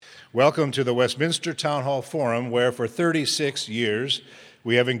Welcome to the Westminster Town Hall Forum, where for 36 years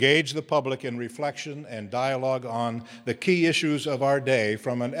we have engaged the public in reflection and dialogue on the key issues of our day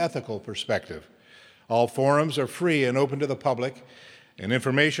from an ethical perspective. All forums are free and open to the public, and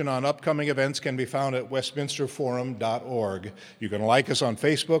information on upcoming events can be found at westminsterforum.org. You can like us on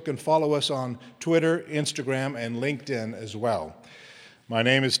Facebook and follow us on Twitter, Instagram, and LinkedIn as well. My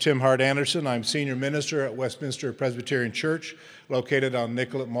name is Tim Hart Anderson. I'm senior minister at Westminster Presbyterian Church, located on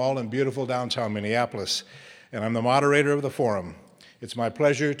Nicollet Mall in beautiful downtown Minneapolis, and I'm the moderator of the forum. It's my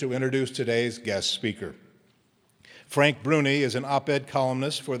pleasure to introduce today's guest speaker. Frank Bruni is an op-ed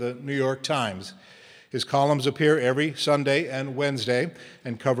columnist for the New York Times. His columns appear every Sunday and Wednesday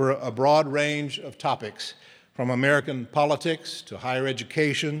and cover a broad range of topics, from American politics to higher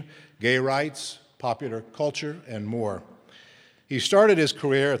education, gay rights, popular culture, and more. He started his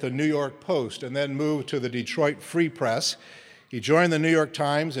career at the New York Post and then moved to the Detroit Free Press. He joined the New York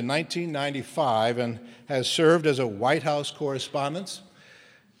Times in 1995 and has served as a White House correspondent,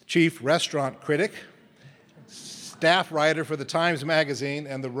 chief restaurant critic, staff writer for the Times Magazine,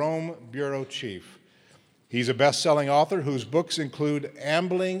 and the Rome bureau chief. He's a best-selling author whose books include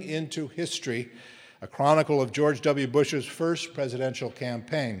Ambling into History, a chronicle of George W. Bush's first presidential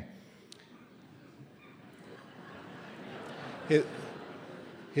campaign.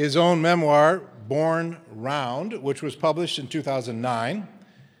 His own memoir, Born Round, which was published in 2009,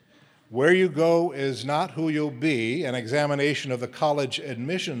 Where You Go Is Not Who You'll Be, an examination of the college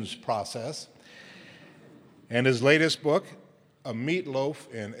admissions process, and his latest book, A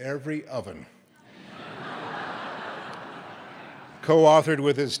Meatloaf in Every Oven, co-authored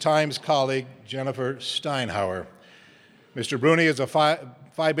with his Times colleague, Jennifer Steinhauer. Mr. Bruni is a Phi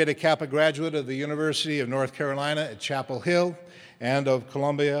Beta Kappa graduate of the University of North Carolina at Chapel Hill and of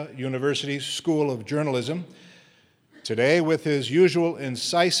Columbia University's School of Journalism. Today, with his usual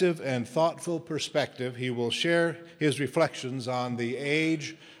incisive and thoughtful perspective, he will share his reflections on the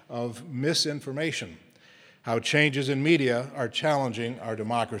age of misinformation, how changes in media are challenging our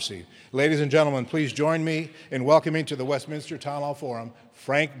democracy. Ladies and gentlemen, please join me in welcoming to the Westminster Town Hall Forum,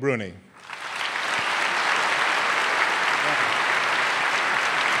 Frank Bruni.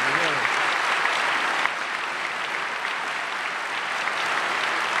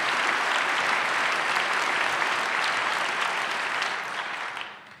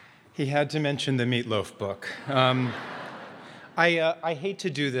 He had to mention the Meatloaf book. I hate to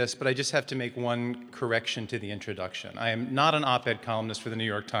do this, but I just have to make one correction to the introduction. I am not an op-ed columnist for the New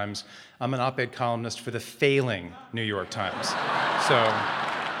York Times. I'm an op-ed columnist for the failing New York Times.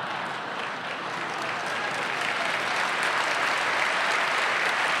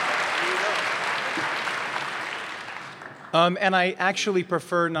 And I actually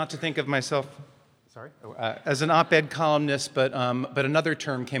prefer not to think of myself as an op-ed columnist, but another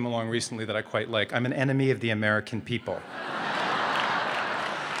term came along recently that I quite like. I'm an enemy of the American people.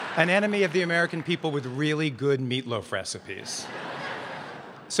 An enemy of the American people with really good meatloaf recipes.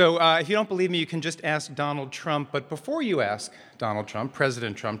 So if you don't believe me, you can just ask Donald Trump. But before you ask Donald Trump,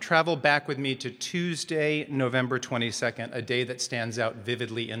 President Trump, travel back with me to Tuesday, November 22nd, a day that stands out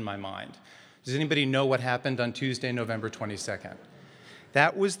vividly in my mind. Does anybody know what happened on Tuesday, November 22nd?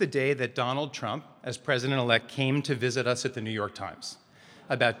 That was the day that Donald Trump, as president-elect, came to visit us at the New York Times.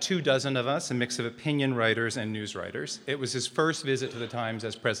 About 24 of us, a mix of opinion writers and news writers. It was his first visit to the Times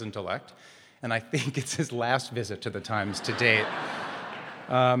as president-elect, and I think it's his last visit to the Times to date.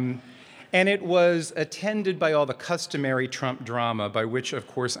 And it was attended by all the customary Trump drama, by which, of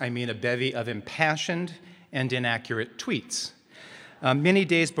course, I mean a bevy of impassioned and inaccurate tweets. Many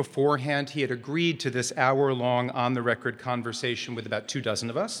days beforehand, he had agreed to this hour-long on-the-record conversation with about 24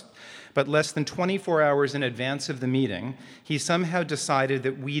 of us, but less than 24 hours in advance of the meeting, he somehow decided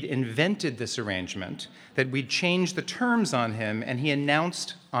that we'd invented this arrangement, that we'd changed the terms on him, and he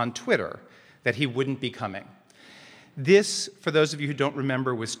announced on Twitter that he wouldn't be coming. This, for those of you who don't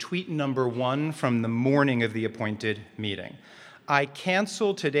remember, was tweet number 1 from the morning of the appointed meeting. I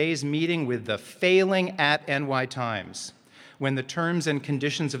canceled today's meeting with the failing @NY Times, when the terms and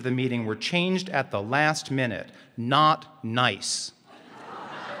conditions of the meeting were changed at the last minute. Not nice.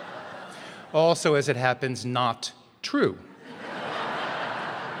 Also, as it happens, not true.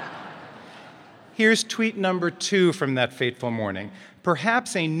 Here's tweet number 2 from that fateful morning.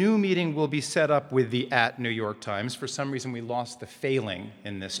 Perhaps a new meeting will be set up with the @New York Times. For some reason, we lost the failing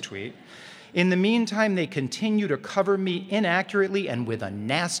in this tweet. In the meantime, they continue to cover me inaccurately and with a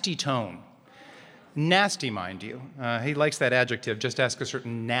nasty tone. Nasty, mind you. He likes that adjective. Just ask a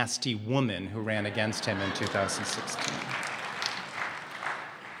certain nasty woman who ran against him in 2016.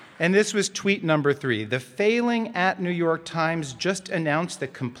 And this was tweet number 3. The failing at New York Times just announced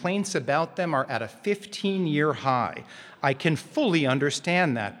that complaints about them are at a 15-year high. I can fully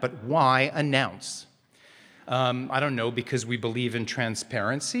understand that, but why announce? I don't know, because we believe in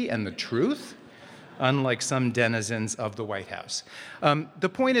transparency and the truth, unlike some denizens of the White House. The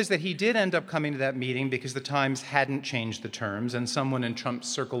point is that he did end up coming to that meeting because the Times hadn't changed the terms, and someone in Trump's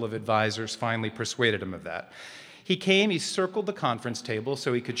circle of advisors finally persuaded him of that. He came, he circled the conference table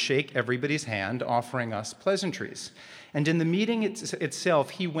so he could shake everybody's hand, offering us pleasantries. And in the meeting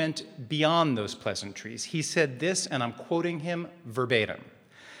itself, he went beyond those pleasantries. He said this, and I'm quoting him verbatim: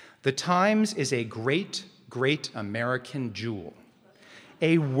 "The Times is a great, great American jewel,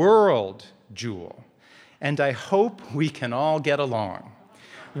 a world jewel, and I hope we can all get along.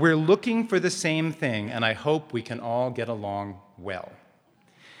 We're looking for the same thing, and I hope we can all get along well."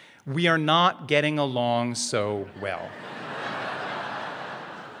 We are not getting along so well.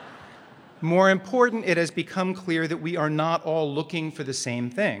 More important, it has become clear that we are not all looking for the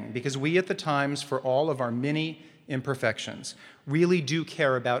same thing, because we at the Times, for all of our many imperfections, really do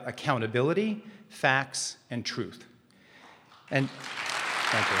care about accountability, facts, and truth. And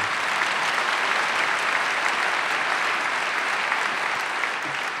thank you.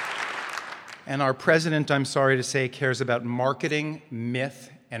 And our president, I'm sorry to say, cares about marketing,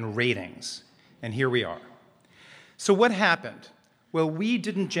 myth, and ratings. And here we are. So what happened? Well, we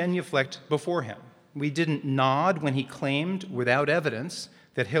didn't genuflect before him. We didn't nod when he claimed, without evidence,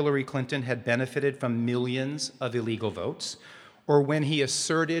 that Hillary Clinton had benefited from millions of illegal votes, or when he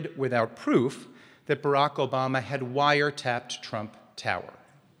asserted, without proof, that Barack Obama had wiretapped Trump Tower.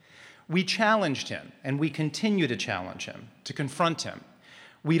 We challenged him, and we continue to challenge him, to confront him.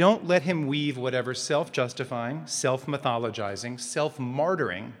 We don't let him weave whatever self-justifying, self-mythologizing,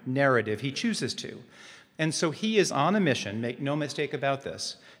 self-martyring narrative he chooses to. And so he is on a mission, make no mistake about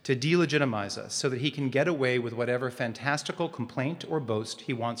this, to delegitimize us so that he can get away with whatever fantastical complaint or boast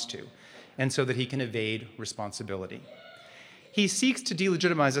he wants to, and so that he can evade responsibility. He seeks to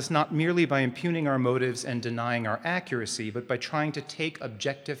delegitimize us not merely by impugning our motives and denying our accuracy, but by trying to take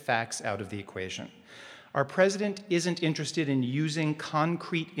objective facts out of the equation. Our president isn't interested in using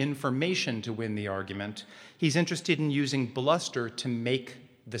concrete information to win the argument. He's interested in using bluster to make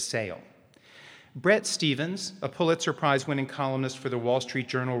the sale. Bret Stephens, a Pulitzer Prize-winning columnist for the Wall Street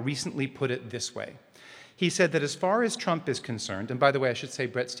Journal, recently put it this way. He said that as far as Trump is concerned, and by the way, I should say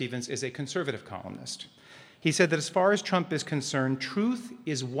Bret Stephens is a conservative columnist. He said that as far as Trump is concerned, truth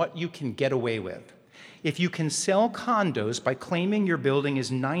is what you can get away with. If you can sell condos by claiming your building is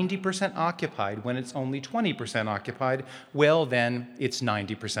 90% occupied when it's only 20% occupied, well, then it's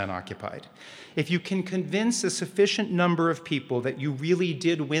 90% occupied. If you can convince a sufficient number of people that you really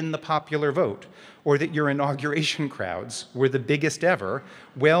did win the popular vote, or that your inauguration crowds were the biggest ever,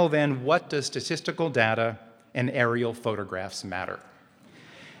 well, then what does statistical data and aerial photographs matter?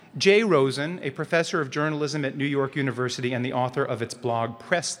 Jay Rosen, a professor of journalism at New York University and the author of its blog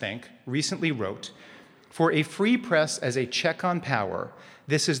PressThink, recently wrote, "For a free press as a check on power,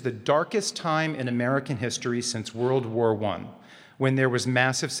 this is the darkest time in American history since World War I, when there was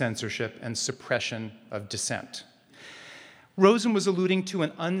massive censorship and suppression of dissent." Rosen was alluding to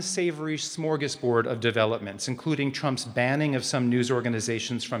an unsavory smorgasbord of developments, including Trump's banning of some news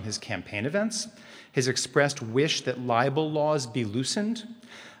organizations from his campaign events, his expressed wish that libel laws be loosened,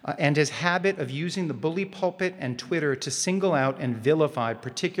 and his habit of using the bully pulpit and Twitter to single out and vilify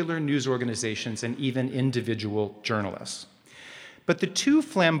particular news organizations and even individual journalists. But the two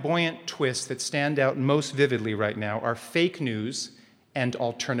flamboyant twists that stand out most vividly right now are fake news and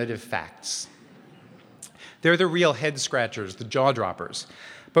alternative facts. They're the real head-scratchers, the jaw-droppers.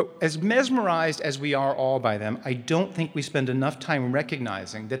 But as mesmerized as we are all by them, I don't think we spend enough time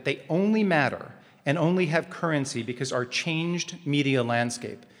recognizing that they only matter and only have currency because our changed media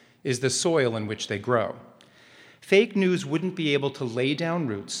landscape is the soil in which they grow. Fake news wouldn't be able to lay down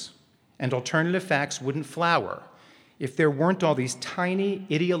roots, and alternative facts wouldn't flower if there weren't all these tiny,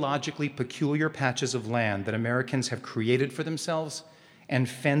 ideologically peculiar patches of land that Americans have created for themselves and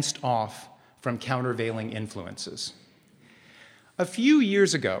fenced off from countervailing influences. A few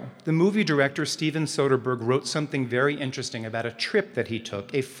years ago, the movie director Steven Soderbergh wrote something very interesting about a trip that he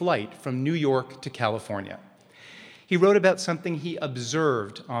took, a flight from New York to California. He wrote about something he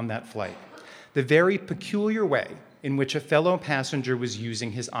observed on that flight, the very peculiar way in which a fellow passenger was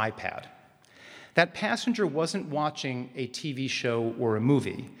using his iPad. That passenger wasn't watching a TV show or a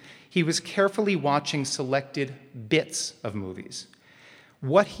movie. He was carefully watching selected bits of movies.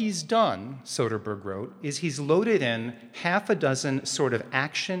 What he's done, Soderbergh wrote, is he's loaded in half a dozen sort of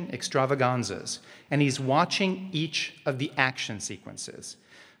action extravaganzas, and he's watching each of the action sequences.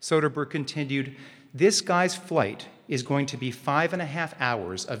 Soderbergh continued, "This guy's flight is going to be 5.5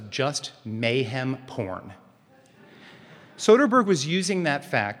 hours of just mayhem porn." Soderbergh was using that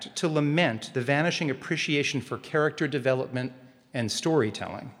fact to lament the vanishing appreciation for character development and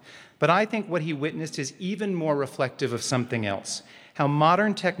storytelling. But I think what he witnessed is even more reflective of something else, how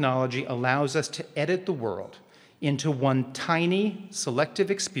modern technology allows us to edit the world into one tiny,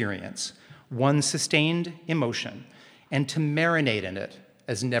 selective experience, one sustained emotion, and to marinate in it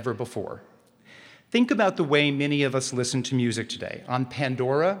as never before. Think about the way many of us listen to music today. On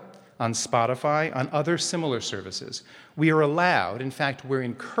Pandora, on Spotify, on other similar services, we are allowed, in fact, we're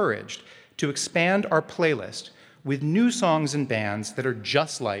encouraged to expand our playlist with new songs and bands that are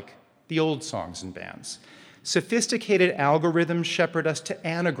just like the old songs and bands. Sophisticated algorithms shepherd us to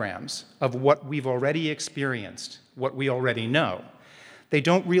anagrams of what we've already experienced, what we already know. They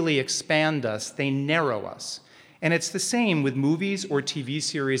don't really expand us, they narrow us. And it's the same with movies or TV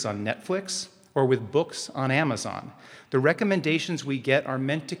series on Netflix or with books on Amazon. The recommendations we get are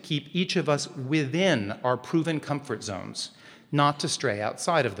meant to keep each of us within our proven comfort zones, not to stray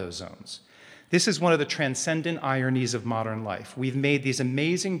outside of those zones. This is one of the transcendent ironies of modern life. We've made these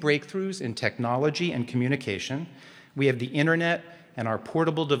amazing breakthroughs in technology and communication. We have the internet and our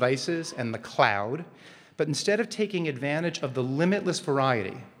portable devices and the cloud. But instead of taking advantage of the limitless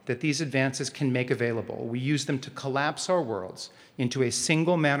variety that these advances can make available, we use them to collapse our worlds into a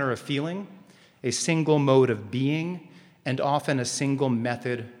single manner of feeling, a single mode of being, and often a single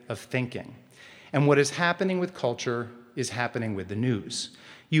method of thinking. And what is happening with culture is happening with the news.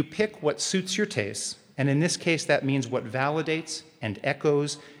 You pick what suits your tastes, and in this case, that means what validates and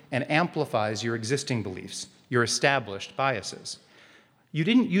echoes and amplifies your existing beliefs, your established biases. You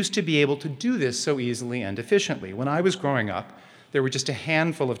didn't used to be able to do this so easily and efficiently. When I was growing up, there were just a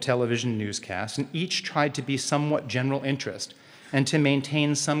handful of television newscasts, and each tried to be somewhat general interest and to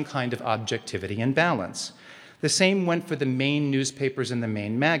maintain some kind of objectivity and balance. The same went for the main newspapers and the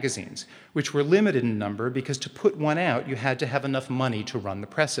main magazines, which were limited in number because to put one out, you had to have enough money to run the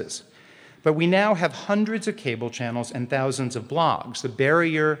presses. But we now have hundreds of cable channels and thousands of blogs. The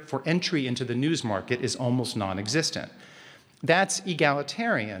barrier for entry into the news market is almost non-existent. That's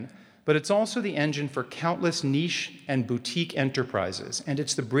egalitarian, but it's also the engine for countless niche and boutique enterprises, and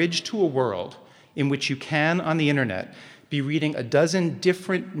it's the bridge to a world in which you can, on the internet, be reading a dozen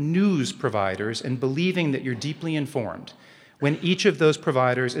different news providers and believing that you're deeply informed, when each of those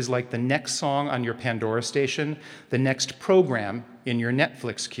providers is like the next song on your Pandora station, the next program in your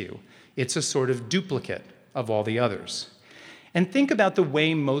Netflix queue. It's a sort of duplicate of all the others. And think about the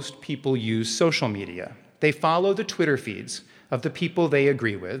way most people use social media. They follow the Twitter feeds of the people they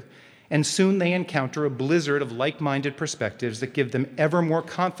agree with, and soon they encounter a blizzard of like-minded perspectives that give them ever more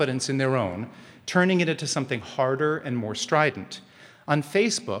confidence in their own, turning it into something harder and more strident. On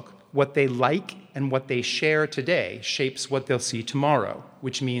Facebook, what they like and what they share today shapes what they'll see tomorrow,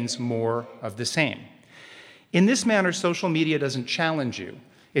 which means more of the same. In this manner, social media doesn't challenge you.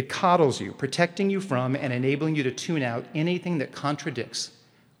 It coddles you, protecting you from and enabling you to tune out anything that contradicts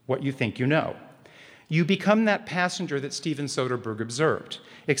what you think you know. You become that passenger that Steven Soderbergh observed,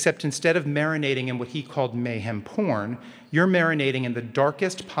 except instead of marinating in what he called mayhem porn, you're marinating in the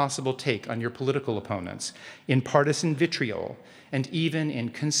darkest possible take on your political opponents, in partisan vitriol, and even in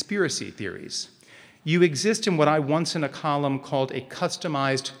conspiracy theories. You exist in what I once in a column called a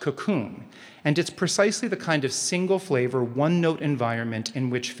customized cocoon, and it's precisely the kind of single-flavor, one-note environment in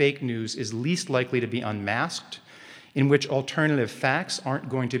which fake news is least likely to be unmasked, in which alternative facts aren't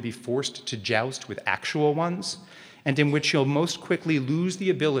going to be forced to joust with actual ones, and in which you'll most quickly lose the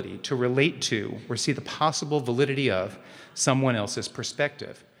ability to relate to or see the possible validity of someone else's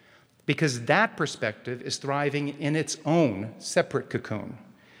perspective. Because that perspective is thriving in its own separate cocoon.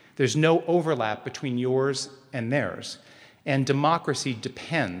 There's no overlap between yours and theirs, and democracy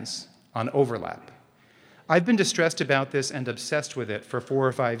depends on overlap. I've been distressed about this and obsessed with it for 4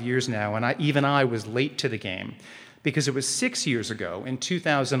 or 5 years now, and even I was late to the game, because it was 6 years ago, in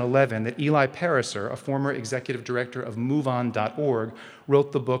 2011, that Eli Pariser, a former executive director of MoveOn.org,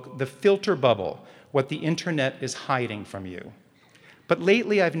 wrote the book, The Filter Bubble, What the Internet is Hiding from You. But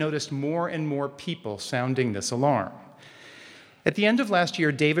lately, I've noticed more and more people sounding this alarm. At the end of last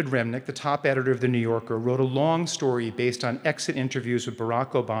year, David Remnick, the top editor of The New Yorker, wrote a long story based on exit interviews with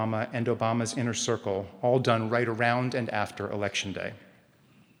Barack Obama and Obama's inner circle, all done right around and after Election Day.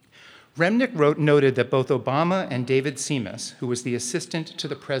 Remnick noted that both Obama and David Seamus, who was the assistant to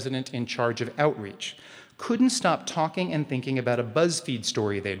the president in charge of outreach, couldn't stop talking and thinking about a BuzzFeed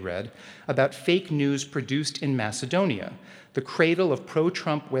story they'd read about fake news produced in Macedonia, the cradle of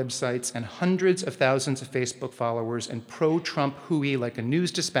pro-Trump websites and hundreds of thousands of Facebook followers and pro-Trump hooey like a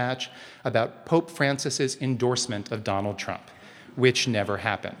news dispatch about Pope Francis's endorsement of Donald Trump, which never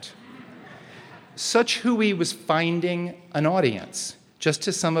happened. Such hooey was finding an audience, just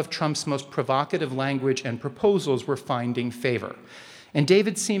as some of Trump's most provocative language and proposals were finding favor. And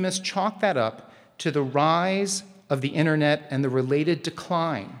David Seamus chalked that up to the rise of the internet and the related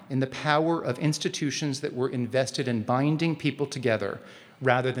decline in the power of institutions that were invested in binding people together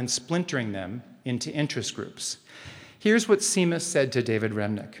rather than splintering them into interest groups. Here's what Seamus said to David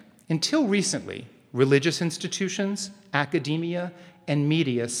Remnick. Until recently, religious institutions, academia, and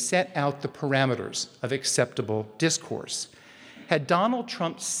media set out the parameters of acceptable discourse. Had Donald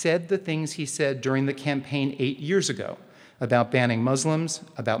Trump said the things he said during the campaign 8 years ago about banning Muslims,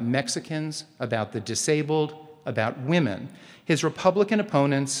 about Mexicans, about the disabled, about women, his Republican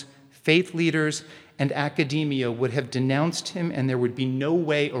opponents, faith leaders, and academia would have denounced him, and there would be no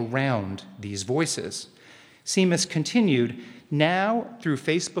way around these voices. Seamus continued, now, through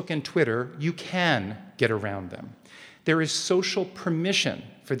Facebook and Twitter, you can get around them. There is social permission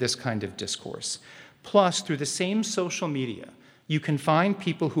for this kind of discourse. Plus, through the same social media, you can find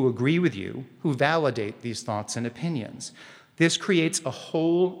people who agree with you, who validate these thoughts and opinions. This creates a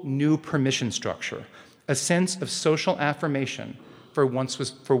whole new permission structure, a sense of social affirmation for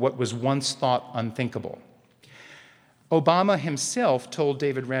what was once thought unthinkable. Obama himself told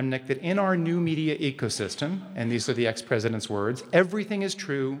David Remnick that in our new media ecosystem, and these are the ex-president's words, everything is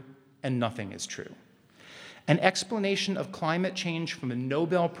true and nothing is true. An explanation of climate change from a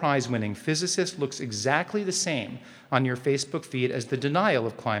Nobel Prize-winning physicist looks exactly the same on your Facebook feed as the denial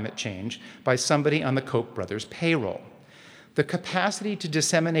of climate change by somebody on the Koch brothers' payroll. The capacity to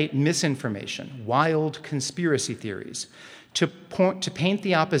disseminate misinformation, wild conspiracy theories, to paint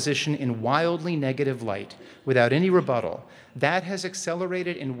the opposition in wildly negative light without any rebuttal, that has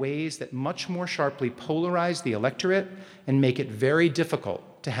accelerated in ways that much more sharply polarize the electorate and make it very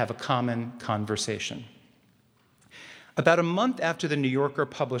difficult to have a common conversation. About a month after The New Yorker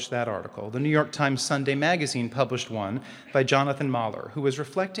published that article, the New York Times Sunday magazine published one by Jonathan Mahler, who was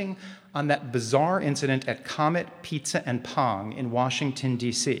reflecting on that bizarre incident at Comet Pizza and Pong in Washington,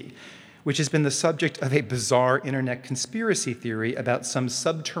 D.C., which has been the subject of a bizarre internet conspiracy theory about some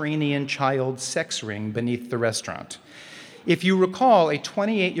subterranean child sex ring beneath the restaurant. If you recall, a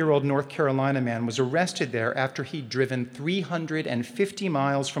 28-year-old North Carolina man was arrested there after he'd driven 350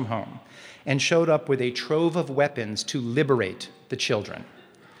 miles from home and showed up with a trove of weapons to liberate the children.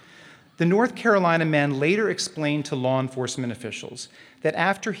 The North Carolina man later explained to law enforcement officials that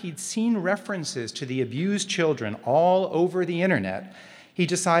after he'd seen references to the abused children all over the internet, he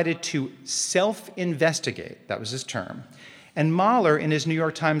decided to self-investigate, that was his term. And Mahler, in his New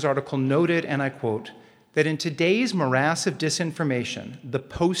York Times article, noted, and I quote, that in today's morass of disinformation, the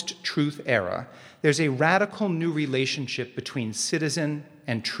post-truth era, there's a radical new relationship between citizen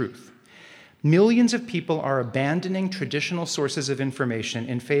and truth. Millions of people are abandoning traditional sources of information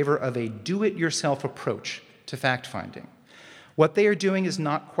in favor of a do-it-yourself approach to fact-finding. What they are doing is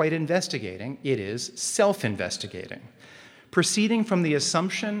not quite investigating, it is self-investigating. Proceeding from the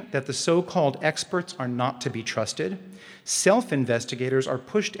assumption that the so-called experts are not to be trusted, self-investigators are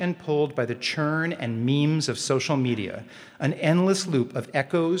pushed and pulled by the churn and memes of social media, an endless loop of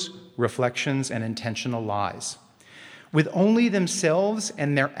echoes, reflections, and intentional lies. With only themselves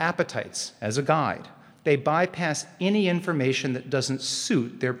and their appetites as a guide, they bypass any information that doesn't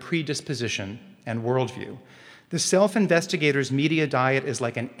suit their predisposition and worldview. The self-investigator's media diet is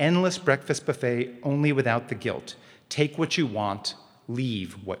like an endless breakfast buffet, only without the guilt. Take what you want,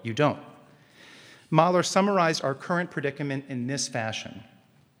 leave what you don't. Mahler summarized our current predicament in this fashion.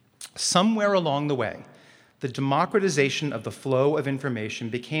 Somewhere along the way, the democratization of the flow of information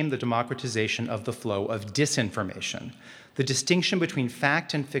became the democratization of the flow of disinformation. The distinction between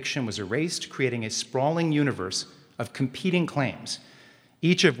fact and fiction was erased, creating a sprawling universe of competing claims,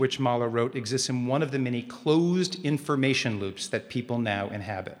 each of which, Mahler wrote, exists in one of the many closed information loops that people now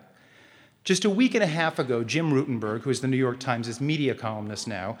inhabit. Just a week and a half ago, Jim Rutenberg, who is the New York Times' media columnist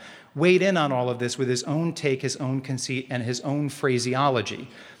now, weighed in on all of this with his own take, his own conceit, and his own phraseology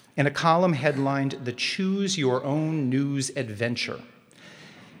in a column headlined, "The Choose Your Own News Adventure."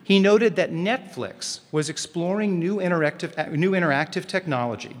 He noted that Netflix was exploring new interactive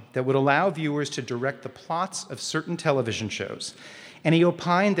technology that would allow viewers to direct the plots of certain television shows, and he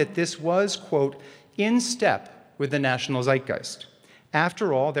opined that this was, quote, in step with the national zeitgeist.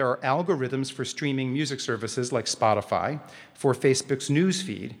 After all, there are algorithms for streaming music services like Spotify, for Facebook's news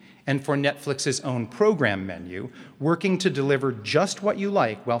feed, and for Netflix's own program menu, working to deliver just what you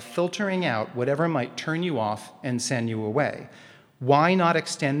like while filtering out whatever might turn you off and send you away. Why not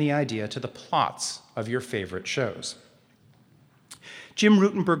extend the idea to the plots of your favorite shows? Jim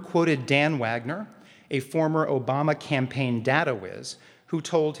Rutenberg quoted Dan Wagner, a former Obama campaign data whiz, who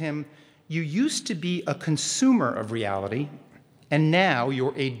told him, "You used to be a consumer of reality, and now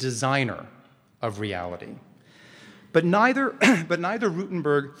you're a designer of reality." But neither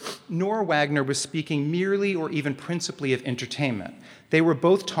Rutenberg nor Wagner was speaking merely or even principally of entertainment. They were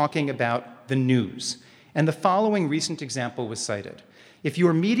both talking about the news. And the following recent example was cited. If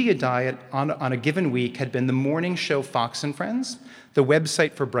your media diet on a given week had been the morning show Fox and Friends, the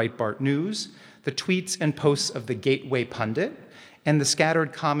website for Breitbart News, the tweets and posts of the Gateway Pundit, and the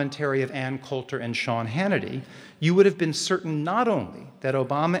scattered commentary of Ann Coulter and Sean Hannity, you would have been certain not only that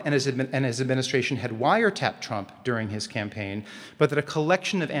Obama and his administration had wiretapped Trump during his campaign, but that a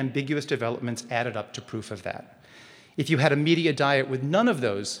collection of ambiguous developments added up to proof of that. If you had a media diet with none of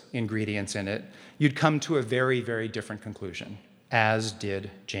those ingredients in it, you'd come to a very, very different conclusion, as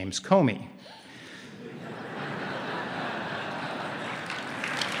did James Comey.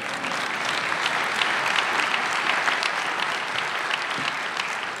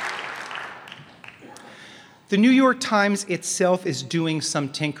 The New York Times itself is doing some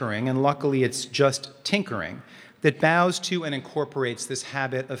tinkering, and luckily it's just tinkering, that bows to and incorporates this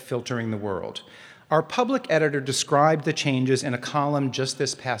habit of filtering the world. Our public editor described the changes in a column just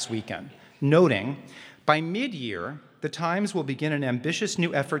this past weekend, noting, by mid-year, the Times will begin an ambitious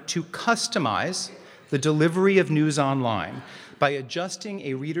new effort to customize the delivery of news online by adjusting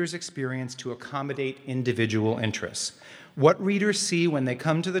a reader's experience to accommodate individual interests. What readers see when they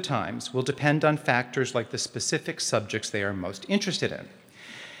come to the Times will depend on factors like the specific subjects they are most interested in.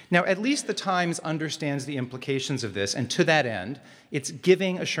 Now, at least the Times understands the implications of this, and to that end, it's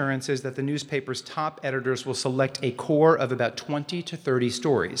giving assurances that the newspaper's top editors will select a core of about 20 to 30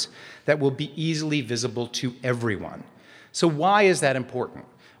 stories that will be easily visible to everyone. So why is that important?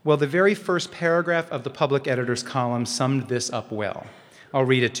 Well, the very first paragraph of the public editor's column summed this up well. I'll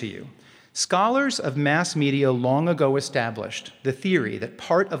read it to you. Scholars of mass media long ago established the theory that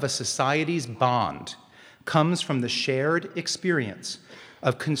part of a society's bond comes from the shared experience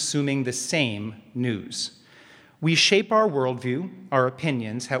of consuming the same news. We shape our worldview, our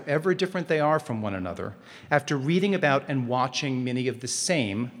opinions, however different they are from one another, after reading about and watching many of the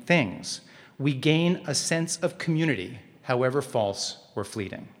same things. We gain a sense of community, however false or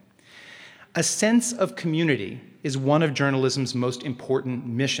fleeting. A sense of community is one of journalism's most important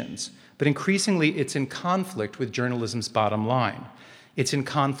missions, but increasingly it's in conflict with journalism's bottom line. It's in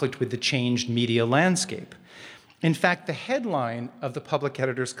conflict with the changed media landscape. In fact, the headline of the public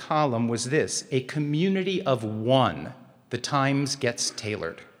editor's column was this: a community of one, the Times gets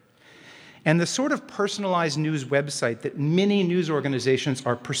tailored. And the sort of personalized news website that many news organizations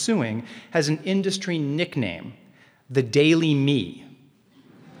are pursuing has an industry nickname, the Daily Me.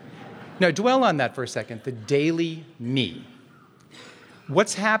 Now, dwell on that for a second, the Daily Me.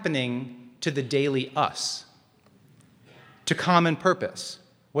 What's happening to the Daily Us? To Common Purpose?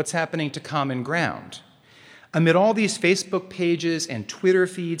 What's happening to Common Ground? Amid all these Facebook pages and Twitter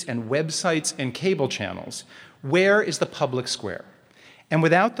feeds and websites and cable channels, where is the public square? And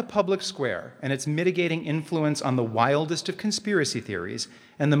without the public square and its mitigating influence on the wildest of conspiracy theories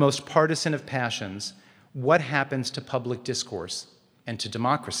and the most partisan of passions, what happens to public discourse and to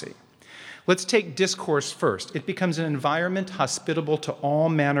democracy? Let's take discourse first. It becomes an environment hospitable to all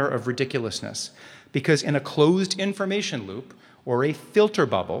manner of ridiculousness, because in a closed information loop, or a filter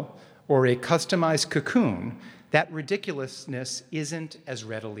bubble, or a customized cocoon, that ridiculousness isn't as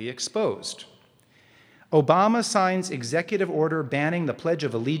readily exposed. Obama signs executive order banning the Pledge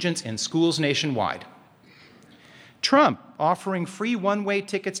of Allegiance in schools nationwide. Trump offering free one-way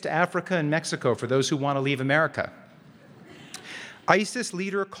tickets to Africa and Mexico for those who want to leave America. ISIS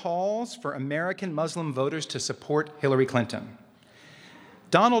leader calls for American Muslim voters to support Hillary Clinton.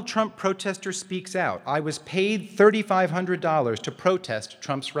 Donald Trump protester speaks out. I was paid $3,500 to protest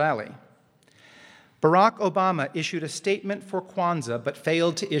Trump's rally. Barack Obama issued a statement for Kwanzaa but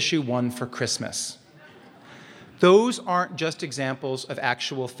failed to issue one for Christmas. Those aren't just examples of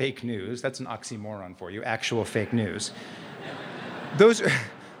actual fake news. That's an oxymoron for you, actual fake news. Those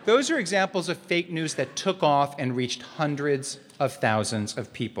are examples of fake news that took off and reached hundreds of thousands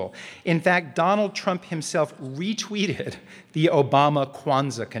of people. In fact, Donald Trump himself retweeted the Obama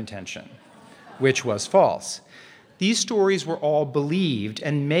Kwanzaa contention, which was false. These stories were all believed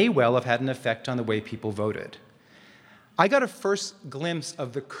and may well have had an effect on the way people voted. I got a first glimpse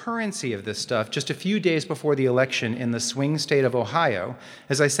of the currency of this stuff just a few days before the election in the swing state of Ohio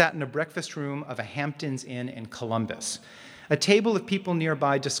as I sat in a breakfast room of a Hamptons Inn in Columbus. A table of people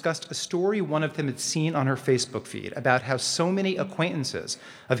nearby discussed a story one of them had seen on her Facebook feed about how so many acquaintances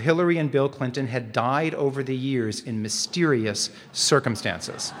of Hillary and Bill Clinton had died over the years in mysterious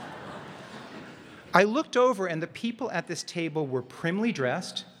circumstances. I looked over, and the people at this table were primly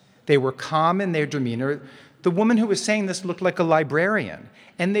dressed. They were calm in their demeanor. The woman who was saying this looked like a librarian.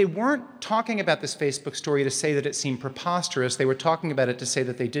 And they weren't talking about this Facebook story to say that it seemed preposterous. They were talking about it to say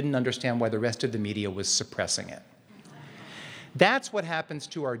that they didn't understand why the rest of the media was suppressing it. That's what happens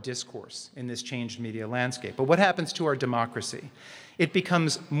to our discourse in this changed media landscape. But what happens to our democracy? It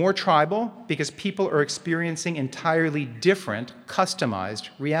becomes more tribal because people are experiencing entirely different, customized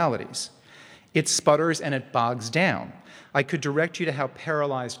realities. It sputters and it bogs down. I could direct you to how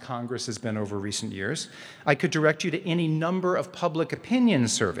paralyzed Congress has been over recent years. I could direct you to any number of public opinion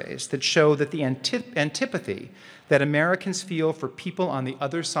surveys that show that the antipathy that Americans feel for people on the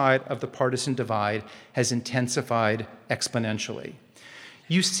other side of the partisan divide has intensified exponentially.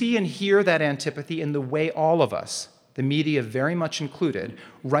 You see and hear that antipathy in the way all of us, the media very much included,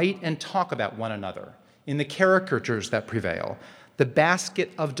 write and talk about one another, in the caricatures that prevail, the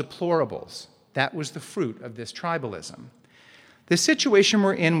basket of deplorables. That was the fruit of this tribalism. The situation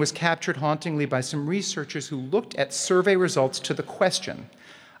we're in was captured hauntingly by some researchers who looked at survey results to the question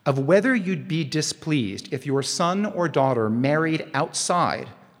of whether you'd be displeased if your son or daughter married outside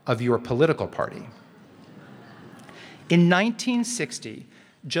of your political party. In 1960,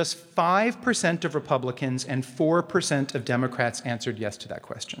 just 5% of Republicans and 4% of Democrats answered yes to that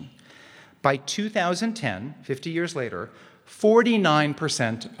question. By 2010, 50 years later,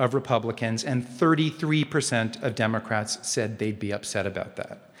 49% of Republicans and 33% of Democrats said they'd be upset about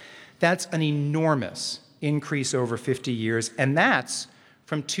that. That's an enormous increase over 50 years, and that's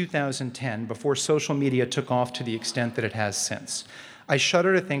from 2010, before social media took off to the extent that it has since. I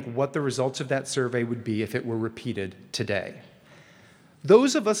shudder to think what the results of that survey would be if it were repeated today.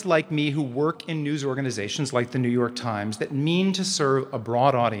 Those of us like me who work in news organizations like the New York Times that mean to serve a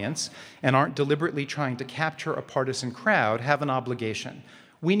broad audience and aren't deliberately trying to capture a partisan crowd have an obligation.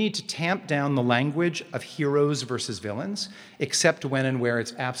 We need to tamp down the language of heroes versus villains, except when and where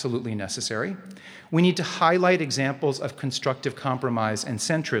it's absolutely necessary. We need to highlight examples of constructive compromise and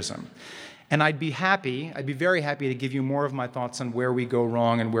centrism. And I'd be very happy to give you more of my thoughts on where we go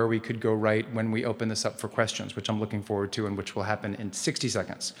wrong and where we could go right when we open this up for questions, which I'm looking forward to and which will happen in 60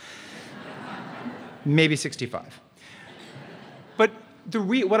 seconds. Maybe 65. But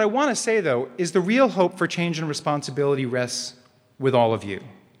what I want to say, though, is the real hope for change and responsibility rests with all of you.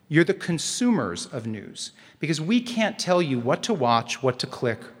 You're the consumers of news, because we can't tell you what to watch, what to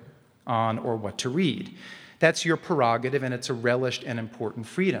click on, or what to read. That's your prerogative, and it's a relished and important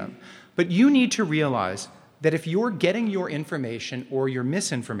freedom. But you need to realize that if you're getting your information or your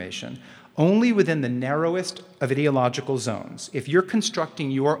misinformation only within the narrowest of ideological zones, if you're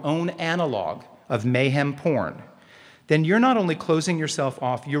constructing your own analog of mayhem porn, then you're not only closing yourself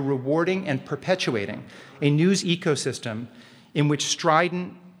off, you're rewarding and perpetuating a news ecosystem in which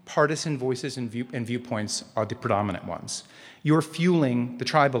strident partisan voices and viewpoints are the predominant ones. You're fueling the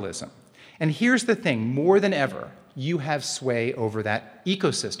tribalism. And here's the thing, more than ever, you have sway over that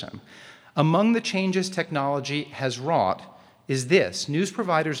ecosystem. Among the changes technology has wrought is this: news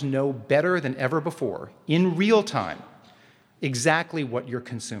providers know better than ever before, in real time, exactly what you're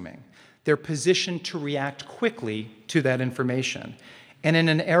consuming. They're positioned to react quickly to that information. And in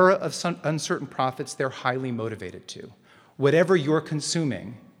an era of uncertain profits, they're highly motivated to. Whatever you're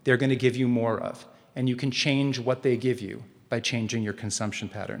consuming, they're going to give you more of. And you can change what they give you by changing your consumption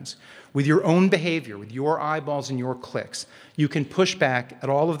patterns. With your own behavior, with your eyeballs and your clicks, you can push back at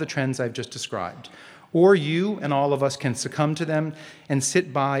all of the trends I've just described. Or you and all of us can succumb to them and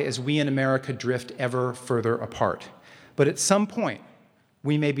sit by as we in America drift ever further apart. But at some point,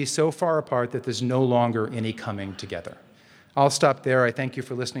 we may be so far apart that there's no longer any coming together. I'll stop there. I thank you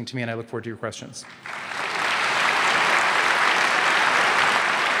for listening to me, and I look forward to your questions.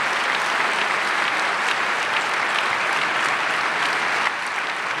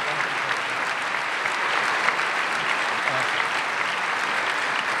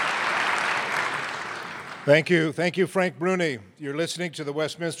 Thank you, Frank Bruni. You're listening to the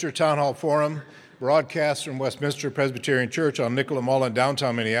Westminster Town Hall Forum, broadcast from Westminster Presbyterian Church on Nicola Mall in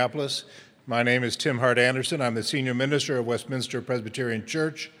downtown Minneapolis. My name is Tim Hart Anderson. I'm the senior minister of Westminster Presbyterian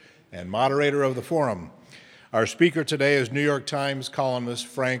Church and moderator of the forum. Our speaker today is New York Times columnist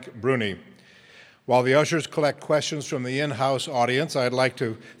Frank Bruni. While the ushers collect questions from the in-house audience, I'd like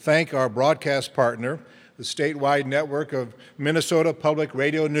to thank our broadcast partner, the statewide network of Minnesota Public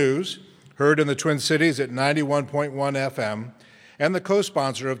Radio News, heard in the Twin Cities at 91.1 FM, and the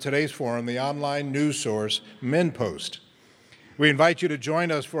co-sponsor of today's forum, the online news source, MinnPost. We invite you to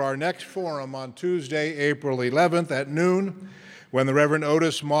join us for our next forum on Tuesday, April 11th at noon, when the Reverend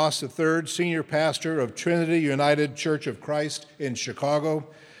Otis Moss III, senior pastor of Trinity United Church of Christ in Chicago,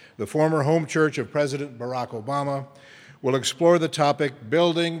 the former home church of President Barack Obama, will explore the topic,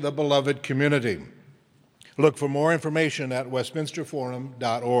 Building the Beloved Community. Look for more information at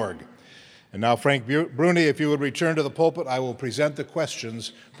westminsterforum.org. And now, Frank Bruni, if you would return to the pulpit, I will present the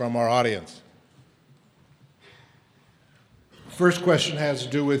questions from our audience. First question has to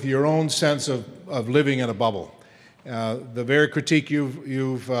do with your own sense of living in a bubble. The very critique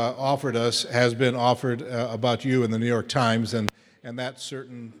you've offered us has been offered about you in the New York Times and that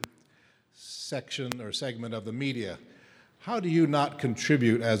certain section or segment of the media. How do you not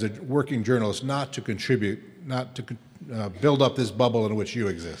contribute as a working journalist, not to build up this bubble in which you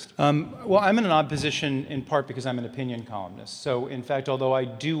exist? Well, I'm in an odd position in part because I'm an opinion columnist. So, in fact, although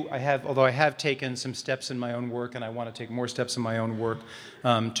I have taken some steps in my own work, and I want to take more steps in my own work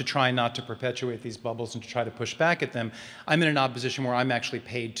to try not to perpetuate these bubbles and to try to push back at them, I'm in an odd position where I'm actually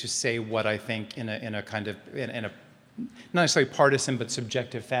paid to say what I think in a not necessarily partisan but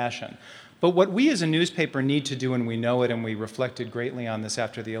subjective fashion. But what we as a newspaper need to do, and we know it, and we reflected greatly on this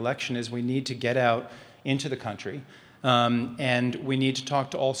after the election, is we need to get out into the country, and we need to talk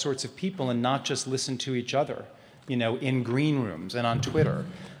to all sorts of people and not just listen to each other, in green rooms and on Twitter.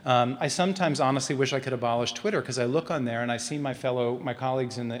 I sometimes honestly wish I could abolish Twitter because I look on there and I see my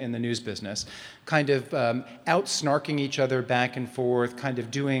colleagues in the news business kind of out-snarking each other back and forth, kind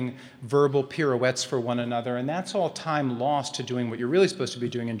of doing verbal pirouettes for one another, and that's all time lost to doing what you're really supposed to be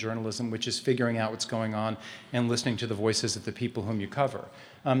doing in journalism, which is figuring out what's going on and listening to the voices of the people whom you cover.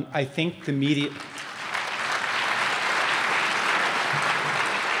 I think the media...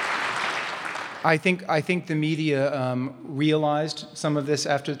 I think the media realized some of this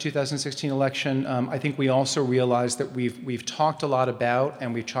after the 2016 election. I think we also realized that we've talked a lot about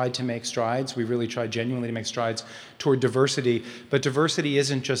and we've tried to make strides. We really tried genuinely to make strides toward diversity. But diversity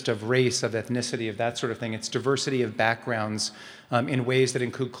isn't just of race, of ethnicity, of that sort of thing. It's diversity of backgrounds in ways that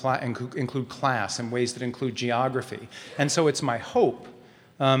include class, in ways that include geography. And so it's my hope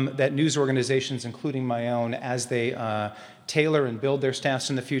that news organizations, including my own, as they tailor and build their staffs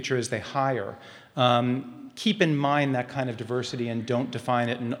in the future, as they hire, keep in mind that kind of diversity and don't define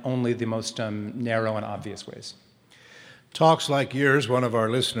it in only the most narrow and obvious ways. Talks like yours, one of our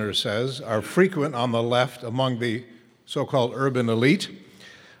listeners says, are frequent on the left among the so-called urban elite.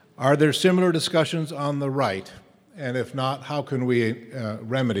 Are there similar discussions on the right? And if not, how can we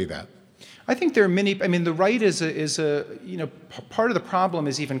remedy that? I think there are many. I mean, the right is part of the problem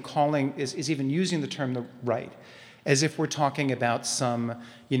is even using the term the right, as if we're talking about some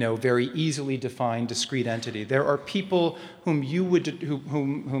very easily defined discrete entity. There are people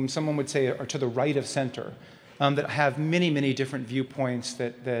whom someone would say are to the right of center, that have many different viewpoints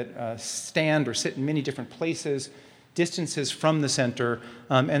that stand or sit in many different places, distances from the center,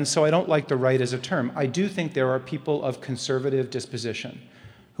 and so I don't like the right as a term. I do think there are people of conservative disposition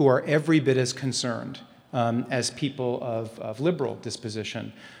who are every bit as concerned as people of liberal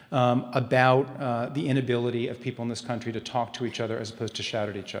disposition about the inability of people in this country to talk to each other as opposed to shout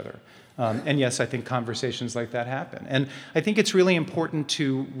at each other. And yes, I think conversations like that happen. And I think it's really important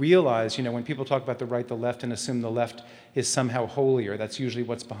to realize, when people talk about the right, the left, and assume the left is somehow holier, that's usually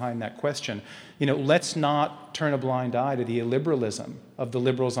what's behind that question. Let's not turn a blind eye to the illiberalism of the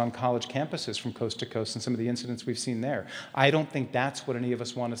liberals on college campuses from coast to coast and some of the incidents we've seen there. I don't think that's what any of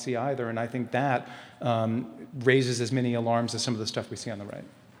us want to see either, and I think that raises as many alarms as some of the stuff we see on the right.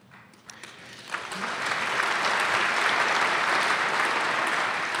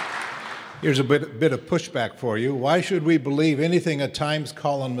 Here's a bit of pushback for you. Why should we believe anything a Times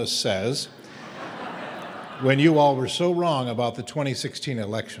columnist says when you all were so wrong about the 2016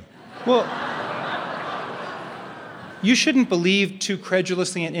 election? Well, you shouldn't believe too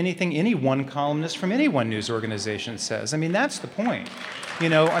credulously in anything any one columnist from any one news organization says. I mean, that's the point.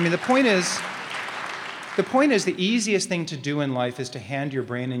 The point is the easiest thing to do in life is to hand your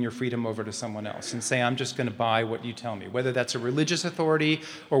brain and your freedom over to someone else and say, I'm just going to buy what you tell me, whether that's a religious authority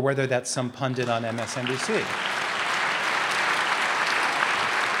or whether that's some pundit on MSNBC.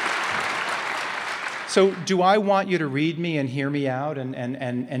 So do I want you to read me and hear me out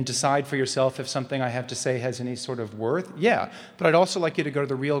and decide for yourself if something I have to say has any sort of worth? Yeah. But I'd also like you to go to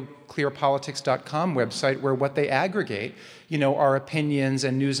the realclearpolitics.com website, where what they aggregate, are opinions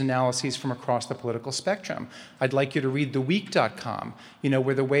and news analyses from across the political spectrum. I'd like you to read theweek.com,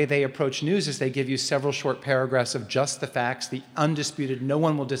 where the way they approach news is they give you several short paragraphs of just the facts, the undisputed, no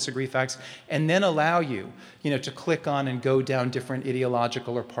one will disagree facts, and then allow you, to click on and go down different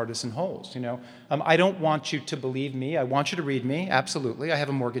ideological or partisan holes. I don't want you to believe me. I want you to read me, absolutely. I have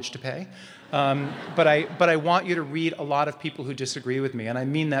a mortgage to pay. But I want you to read a lot of people who disagree with me, and I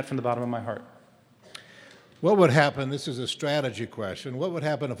mean that from the bottom of my heart. What would happen, this is a strategy question, what would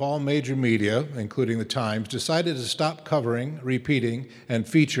happen if all major media, including the Times, decided to stop covering, repeating, and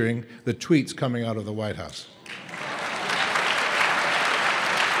featuring the tweets coming out of the White House?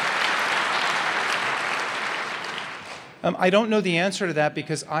 I don't know the answer to that,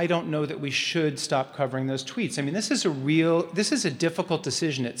 because I don't know that we should stop covering those tweets. I mean, this is a difficult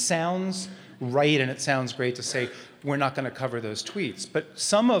decision. It sounds right and it sounds great to say we're not going to cover those tweets. But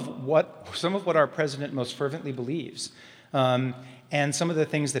some of what our president most fervently believes, and some of the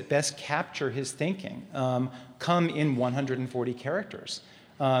things that best capture his thinking, come in 140 characters.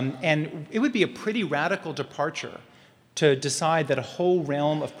 And it would be a pretty radical departure to decide that a whole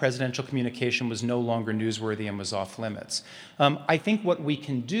realm of presidential communication was no longer newsworthy and was off limits. I think what we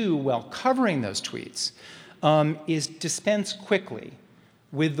can do while covering those tweets is dispense quickly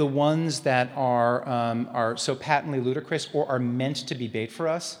with the ones that are so patently ludicrous or are meant to be bait for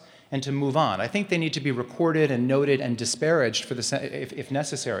us, and to move on. I think they need to be recorded and noted and disparaged if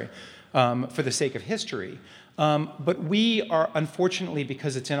necessary, for the sake of history. But we are, unfortunately,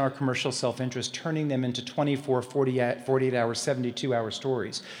 because it's in our commercial self-interest, turning them into 24, 48-hour, 72-hour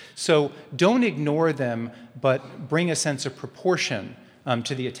stories. So don't ignore them, but bring a sense of proportion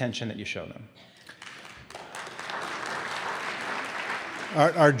to the attention that you show them.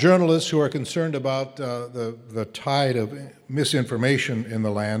 Are journalists who are concerned about the tide of misinformation in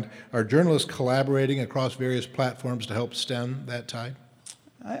the land, are journalists collaborating across various platforms to help stem that tide?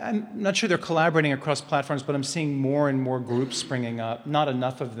 I'm not sure they're collaborating across platforms, but I'm seeing more and more groups springing up, not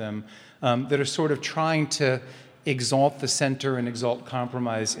enough of them, that are sort of trying to exalt the center and exalt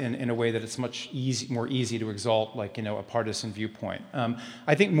compromise in a way that it's much more easy to exalt, like, a partisan viewpoint.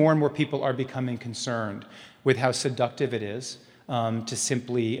 I think more and more people are becoming concerned with how seductive it is to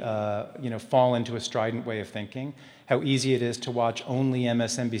simply fall into a strident way of thinking, how easy it is to watch only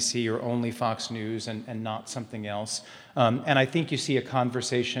MSNBC or only Fox News and not something else. And I think you see a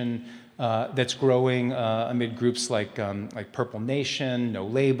conversation that's growing amid groups like Purple Nation, No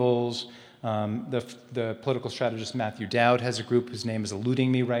Labels. The political strategist Matthew Dowd has a group whose name is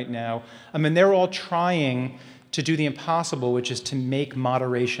eluding me right now. I mean, they're all trying to do the impossible, which is to make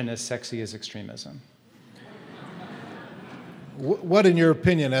moderation as sexy as extremism. What, in your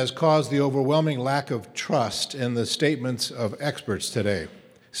opinion, has caused the overwhelming lack of trust in the statements of experts today?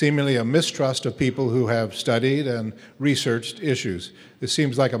 Seemingly a mistrust of people who have studied and researched issues. This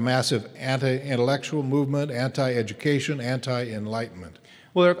seems like a massive anti-intellectual movement, anti-education, anti-enlightenment.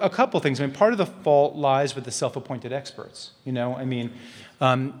 Well, there are a couple things. I mean, part of the fault lies with the self-appointed experts.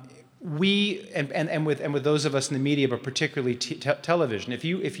 We and with those of us in the media, but particularly television. If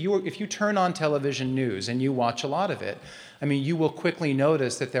you turn on television news and you watch a lot of it, I mean, you will quickly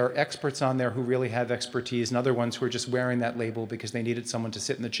notice that there are experts on there who really have expertise, and other ones who are just wearing that label because they needed someone to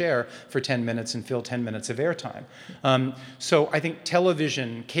sit in the chair for 10 minutes and fill 10 minutes of airtime. So I think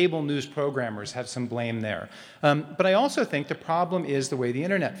television, cable news programmers have some blame there. But I also think the problem is the way the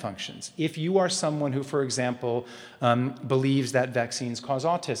internet functions. If you are someone who, for example, believes that vaccines cause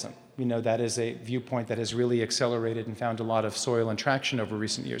autism, that is a viewpoint that has really accelerated and found a lot of soil and traction over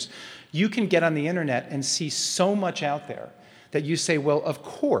recent years. You can get on the internet and see so much out there that you say, well, of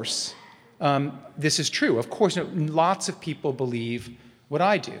course, this is true. Of course, lots of people believe what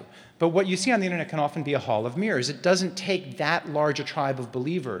I do. But what you see on the internet can often be a hall of mirrors. It doesn't take that large a tribe of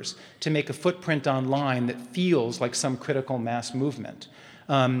believers to make a footprint online that feels like some critical mass movement.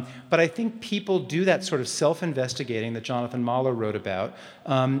 But I think people do that sort of self-investigating that Jonathan Mahler wrote about,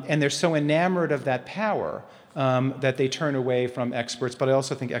 and they're so enamored of that power that they turn away from experts. But I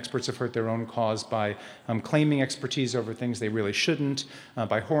also think experts have hurt their own cause by claiming expertise over things they really shouldn't,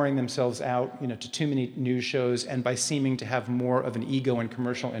 by whoring themselves out to too many news shows, and by seeming to have more of an ego and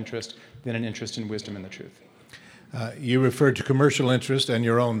commercial interest than an interest in wisdom and the truth. You referred to commercial interest and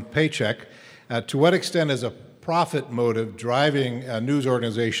your own paycheck. To what extent is a profit motive driving a news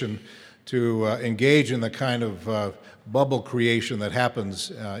organization to engage in the kind of bubble creation that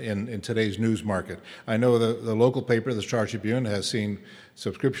happens in today's news market. I know the local paper, the Star Tribune, has seen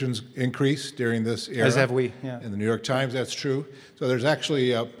subscriptions increase during this era. As have we, yeah. In the New York Times, that's true. So there's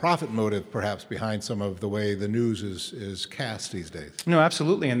actually a profit motive, perhaps, behind some of the way the news is cast these days. No,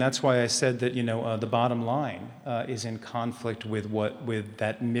 absolutely, and that's why I said that the bottom line is in conflict with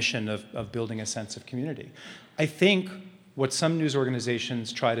that mission of building a sense of community. I think what some news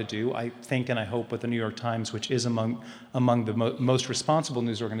organizations try to do, I think and I hope with the New York Times, which is among the most responsible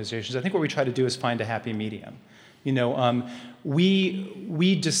news organizations, I think what we try to do is find a happy medium.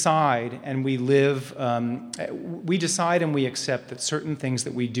 We decide and we live, we decide and we accept that certain things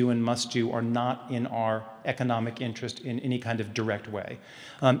that we do and must do are not in our economic interest in any kind of direct way.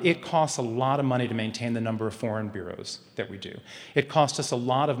 It costs a lot of money to maintain the number of foreign bureaus that we do. It costs us a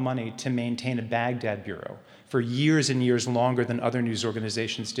lot of money to maintain a Baghdad bureau for years and years longer than other news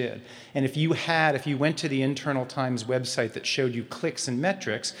organizations did. And if you went to the Internal Times website that showed you clicks and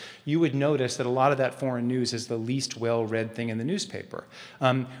metrics, you would notice that a lot of that foreign news is the least well-read thing in the newspaper.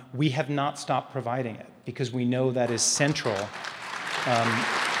 We have not stopped providing it because we know that is central.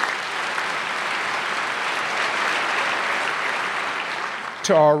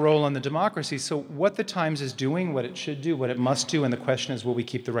 To our role in the democracy. So what the Times is doing, what it should do, what it must do, and the question is, will we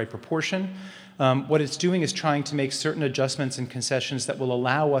keep the right proportion? What it's doing is trying to make certain adjustments and concessions that will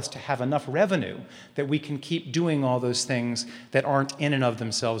allow us to have enough revenue that we can keep doing all those things that aren't in and of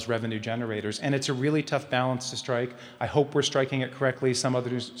themselves revenue generators. And it's a really tough balance to strike. I hope we're striking it correctly. Some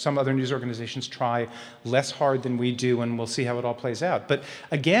other news organizations try less hard than we do, and we'll see how it all plays out. But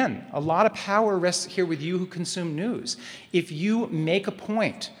again, a lot of power rests here with you who consume news. If you make a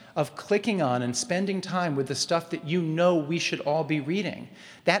point of clicking on and spending time with the stuff that you know we should all be reading,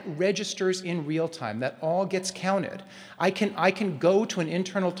 that registers in real time. That all gets counted. I can go to an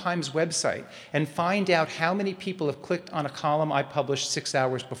Internal Times website and find out how many people have clicked on a column I published 6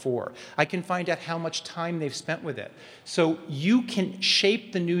 hours before. I can find out how much time they've spent with it. So you can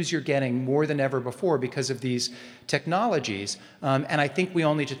shape the news you're getting more than ever before because of these technologies. And I think we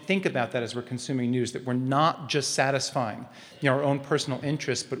all need to think about that as we're consuming news, that we're not just satisfying our own personal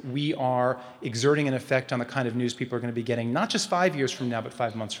interests, but we are exerting an effect on the kind of news people are going to be getting, not just 5 years from now, but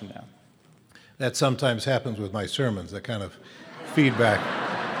 5 months from now. That sometimes happens with my sermons, that kind of feedback.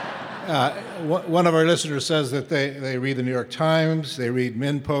 One of our listeners says that they read the New York Times, they read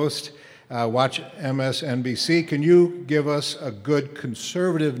MinnPost, watch MSNBC. Can you give us a good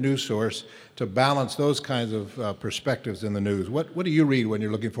conservative news source to balance those kinds of perspectives in the news? What do you read when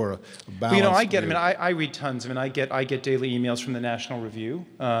you're looking for a balance? I read tons. I get daily emails from the National Review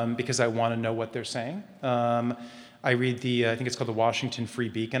because I want to know what they're saying. I read I think it's called the Washington Free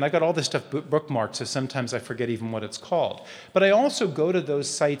Beacon. I got all this stuff bookmarked, so sometimes I forget even what it's called. But I also go to those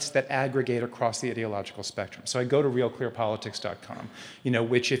sites that aggregate across the ideological spectrum. So I go to realclearpolitics.com,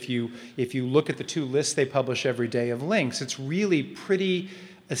 which if you look at the two lists they publish every day of links, it's really pretty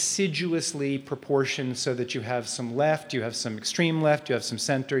assiduously proportioned so that you have some left, you have some extreme left, you have some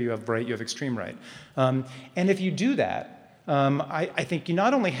center, you have right, you have extreme right. And if you do that, I think you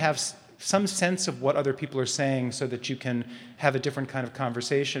not only have some sense of what other people are saying so that you can have a different kind of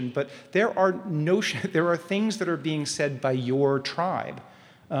conversation, but there are things that are being said by your tribe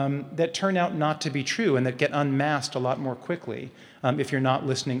that turn out not to be true and that get unmasked a lot more quickly if you're not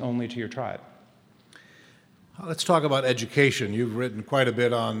listening only to your tribe. Let's talk about education. You've written quite a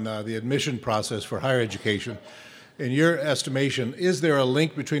bit on the admission process for higher education. In your estimation, is there a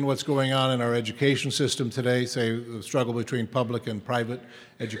link between what's going on in our education system today, say the struggle between public and private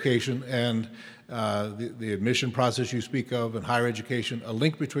education, and the admission process you speak of in higher education, a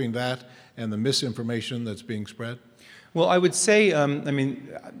link between that and the misinformation that's being spread? Well, I would say,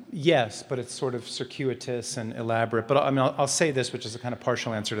 yes, but it's sort of circuitous and elaborate. But I'll say this, which is a kind of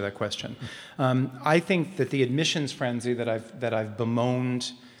partial answer to that question. I think that the admissions frenzy that I've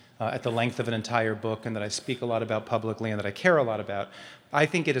bemoaned at the length of an entire book and that I speak a lot about publicly and that I care a lot about, I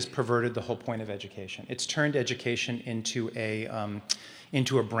think it has perverted the whole point of education. It's turned education into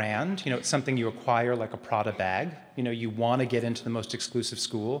a brand. It's something you acquire like a Prada bag. You want to get into the most exclusive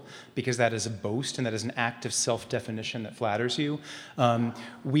school because that is a boast and that is an act of self-definition that flatters you.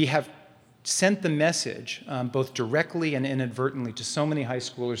 We have sent the message, both directly and inadvertently, to so many high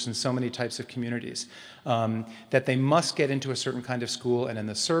schoolers in so many types of communities that they must get into a certain kind of school, and in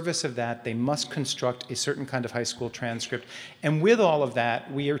the service of that, they must construct a certain kind of high school transcript. And with all of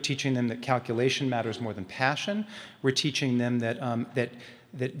that, we are teaching them that calculation matters more than passion. We're teaching them that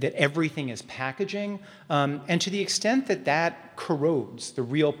that everything is packaging. And to the extent that that corrodes the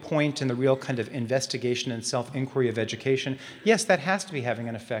real point and the real kind of investigation and self-inquiry of education, yes, that has to be having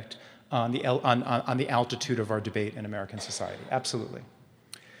an effect on the altitude of our debate in American society. Absolutely.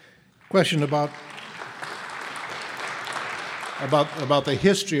 Question about the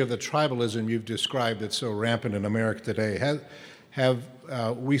history of the tribalism you've described that's so rampant in America today. Have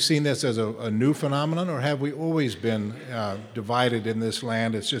we seen this as a new phenomenon, or have we always been divided in this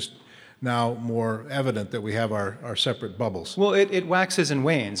land? It's just now more evident that we have our separate bubbles. Well, it waxes and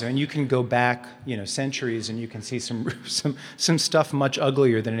wanes. I mean, you can go back, centuries, and you can see some stuff much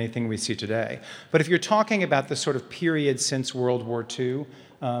uglier than anything we see today. But if you're talking about the sort of period since World War II,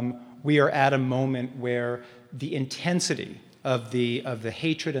 we are at a moment where the intensity of the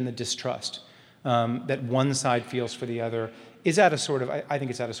hatred and the distrust that one side feels for the other is at a sort of, I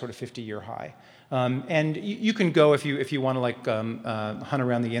think it's at a sort of 50-year high. And you can go if you want to hunt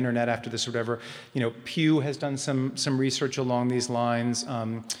around the internet after this or whatever. Pew has done some research along these lines.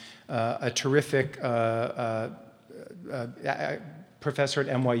 A terrific professor at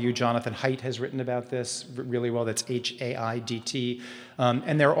NYU, Jonathan Haidt, has written about this really well. That's Haidt.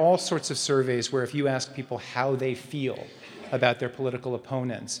 And there are all sorts of surveys where if you ask people how they feel about their political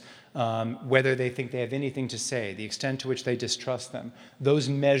opponents, whether they think they have anything to say, the extent to which they distrust them, those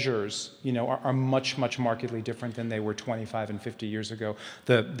measures, are much, much markedly different than they were 25 and 50 years ago.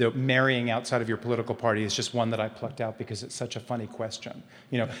 The marrying outside of your political party is just one that I plucked out because it's such a funny question.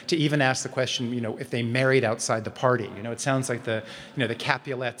 To even ask the question, if they married outside the party, it sounds like the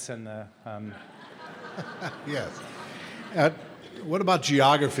Capulets and the. Yes. What about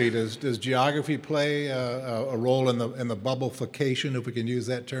geography? Does geography play a role in the bubbleification, if we can use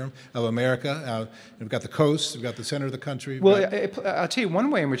that term, of America? We've got the coast, we've got the center of the country. Well, I'll tell you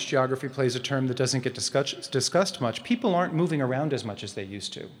one way in which geography plays a term that doesn't get discussed much. People aren't moving around as much as they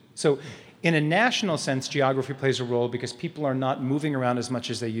used to. So in a national sense, geography plays a role because people are not moving around as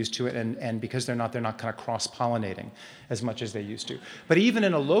much as they used to, and because they're not kind of cross-pollinating as much as they used to. But even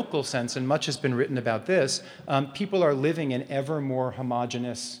in a local sense, and much has been written about this, people are living in ever more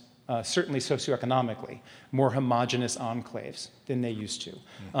homogeneous, certainly socioeconomically, more homogeneous enclaves than they used to.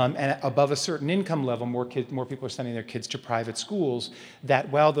 And above a certain income level, more people are sending their kids to private schools that,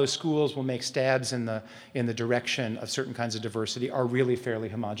 while those schools will make stabs in the direction of certain kinds of diversity, are really fairly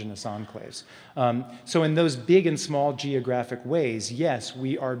homogeneous enclaves. So in those big and small geographic ways, yes,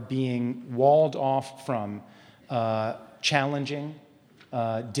 we are being walled off from challenging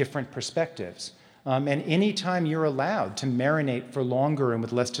different perspectives. And any time you're allowed to marinate for longer and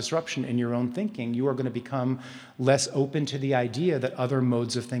with less disruption in your own thinking, you are going to become less open to the idea that other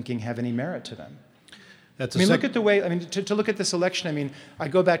modes of thinking have any merit to them. Look at the way, to look at this election, I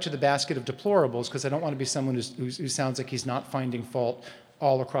go back to the basket of deplorables because I don't want to be someone who sounds like he's not finding fault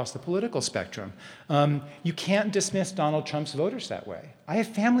all across the political spectrum. You can't dismiss Donald Trump's voters that way. I have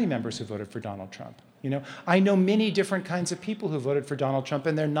family members who voted for Donald Trump. I know many different kinds of people who voted for Donald Trump,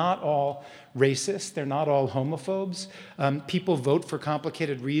 and they're not all racist. They're not all homophobes. People vote for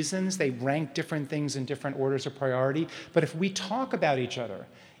complicated reasons. They rank different things in different orders of priority. But if we talk about each other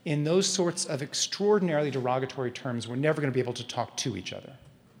in those sorts of extraordinarily derogatory terms, we're never going to be able to talk to each other.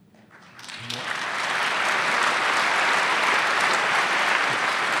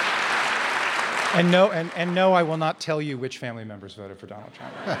 And no, I will not tell you which family members voted for Donald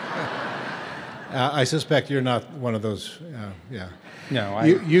Trump. I suspect you're not one of those, yeah. No,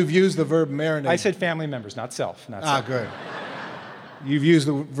 you've used the verb marinate. I said family members, not self. Good. You've used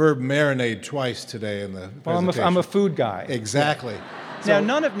the verb marinade twice today in the presentation. I'm a food guy. Exactly. Now,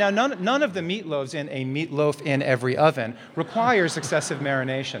 none of the meatloaves in a meatloaf in every oven requires excessive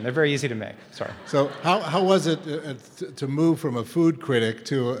marination. They're very easy to make. Sorry. So how was it to move from a food critic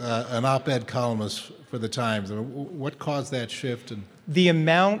to an op-ed columnist for the Times? What caused that shift? The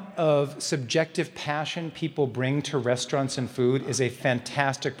amount of subjective passion people bring to restaurants and food is a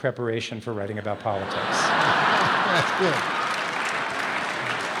fantastic preparation for writing about politics. That's good.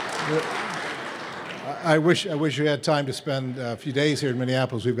 I wish you had time to spend a few days here in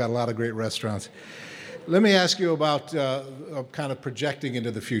Minneapolis. We've got a lot of great restaurants. Let me ask you about kind of projecting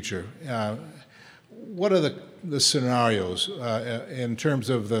into the future. What are the scenarios in terms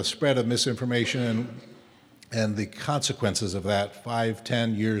of the spread of misinformation and the consequences of that 5,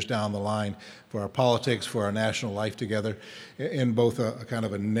 10 years down the line for our politics, for our national life together, in both a kind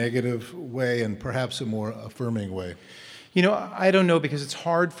of a negative way and perhaps a more affirming way? I don't know, because it's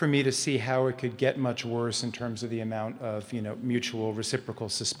hard for me to see how it could get much worse in terms of the amount of, mutual reciprocal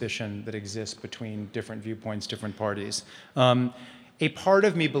suspicion that exists between different viewpoints, different parties. A part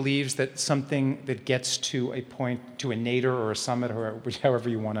of me believes that something that gets to a point, to a nadir or a summit, or however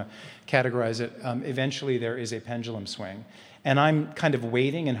you want to categorize it, eventually there is a pendulum swing. And I'm kind of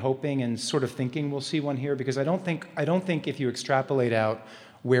waiting and hoping and sort of thinking we'll see one here, because I don't think if you extrapolate out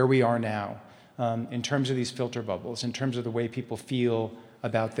where we are now, in terms of these filter bubbles, in terms of the way people feel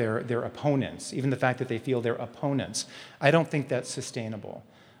about their opponents, even the fact that they feel their opponents, I don't think that's sustainable.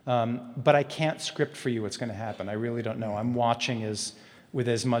 But I can't script for you what's going to happen. I really don't know. I'm watching with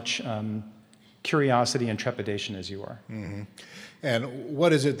as much curiosity and trepidation as you are. Mm-hmm. And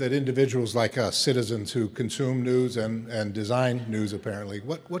what is it that individuals like us, citizens who consume news and design news apparently,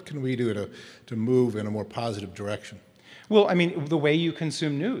 what can we do to move in a more positive direction? Well, I mean, the way you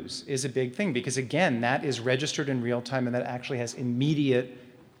consume news is a big thing, because, again, that is registered in real time, and that actually has immediate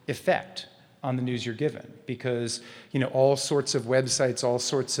effect on the news you're given, because, you know, all sorts of websites, all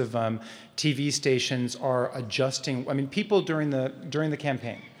sorts of TV stations are adjusting. I mean, people during the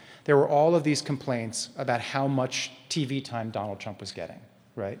campaign, there were all of these complaints about how much TV time Donald Trump was getting,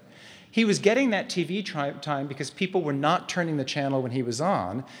 right? He was getting that TV time because people were not turning the channel when he was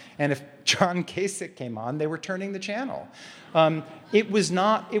on, and if John Kasich came on, they were turning the channel. No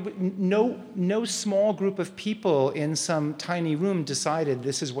small group of people in some tiny room decided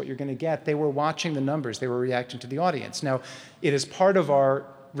this is what you're going to get. They were watching the numbers. They were reacting to the audience. Now, it is part of our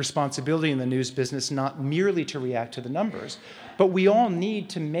responsibility in the news business not merely to react to the numbers, but we all need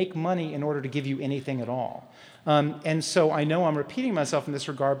to make money in order to give you anything at all. And so I know I'm repeating myself in this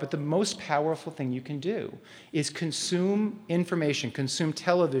regard, but the most powerful thing you can do is consume information, consume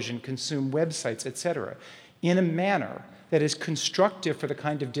television, consume websites, etc., in a manner that is constructive for the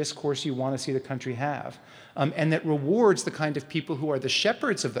kind of discourse you want to see the country have, and that rewards the kind of people who are the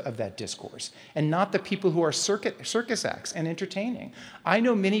shepherds of that discourse, and not the people who are circus acts and entertaining. I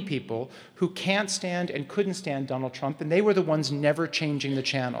know many people who can't stand and couldn't stand Donald Trump, and they were the ones never changing the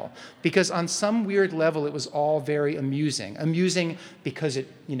channel, because on some weird level it was all very amusing. Amusing because it,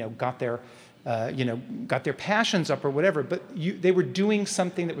 got their passions up or whatever, but they were doing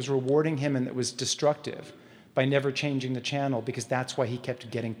something that was rewarding him and that was destructive by never changing the channel, because that's why he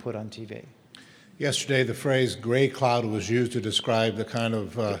kept getting put on TV. Yesterday, the phrase gray cloud was used to describe the kind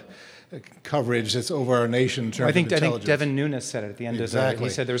of coverage that's over our nation in terms of intelligence. I think Devin Nunes said it at the end of the. He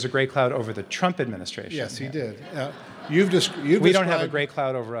said there was a gray cloud over the Trump administration. Yes, he did. We don't have a gray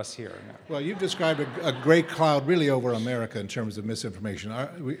cloud over us here. No. Well, you've described a gray cloud really over America in terms of misinformation.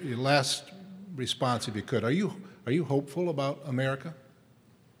 Your last response, if you could, are you hopeful about America?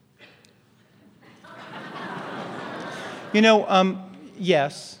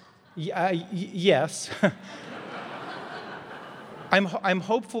 Yes. Yes. I'm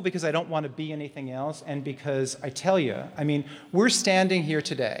hopeful because I don't want to be anything else, and because I tell you, we're standing here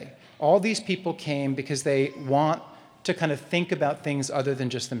today. All these people came because they want to kind of think about things other than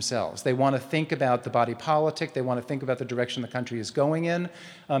just themselves. They want to think about the body politic. They want to think about the direction the country is going in.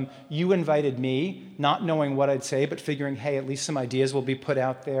 You invited me, not knowing what I'd say, but figuring, hey, at least some ideas will be put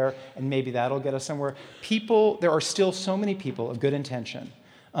out there, and maybe that'll get us somewhere. There are still so many people of good intention,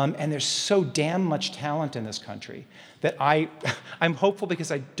 and there's so damn much talent in this country that I'm hopeful,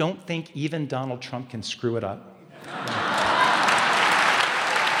 because I don't think even Donald Trump can screw it up.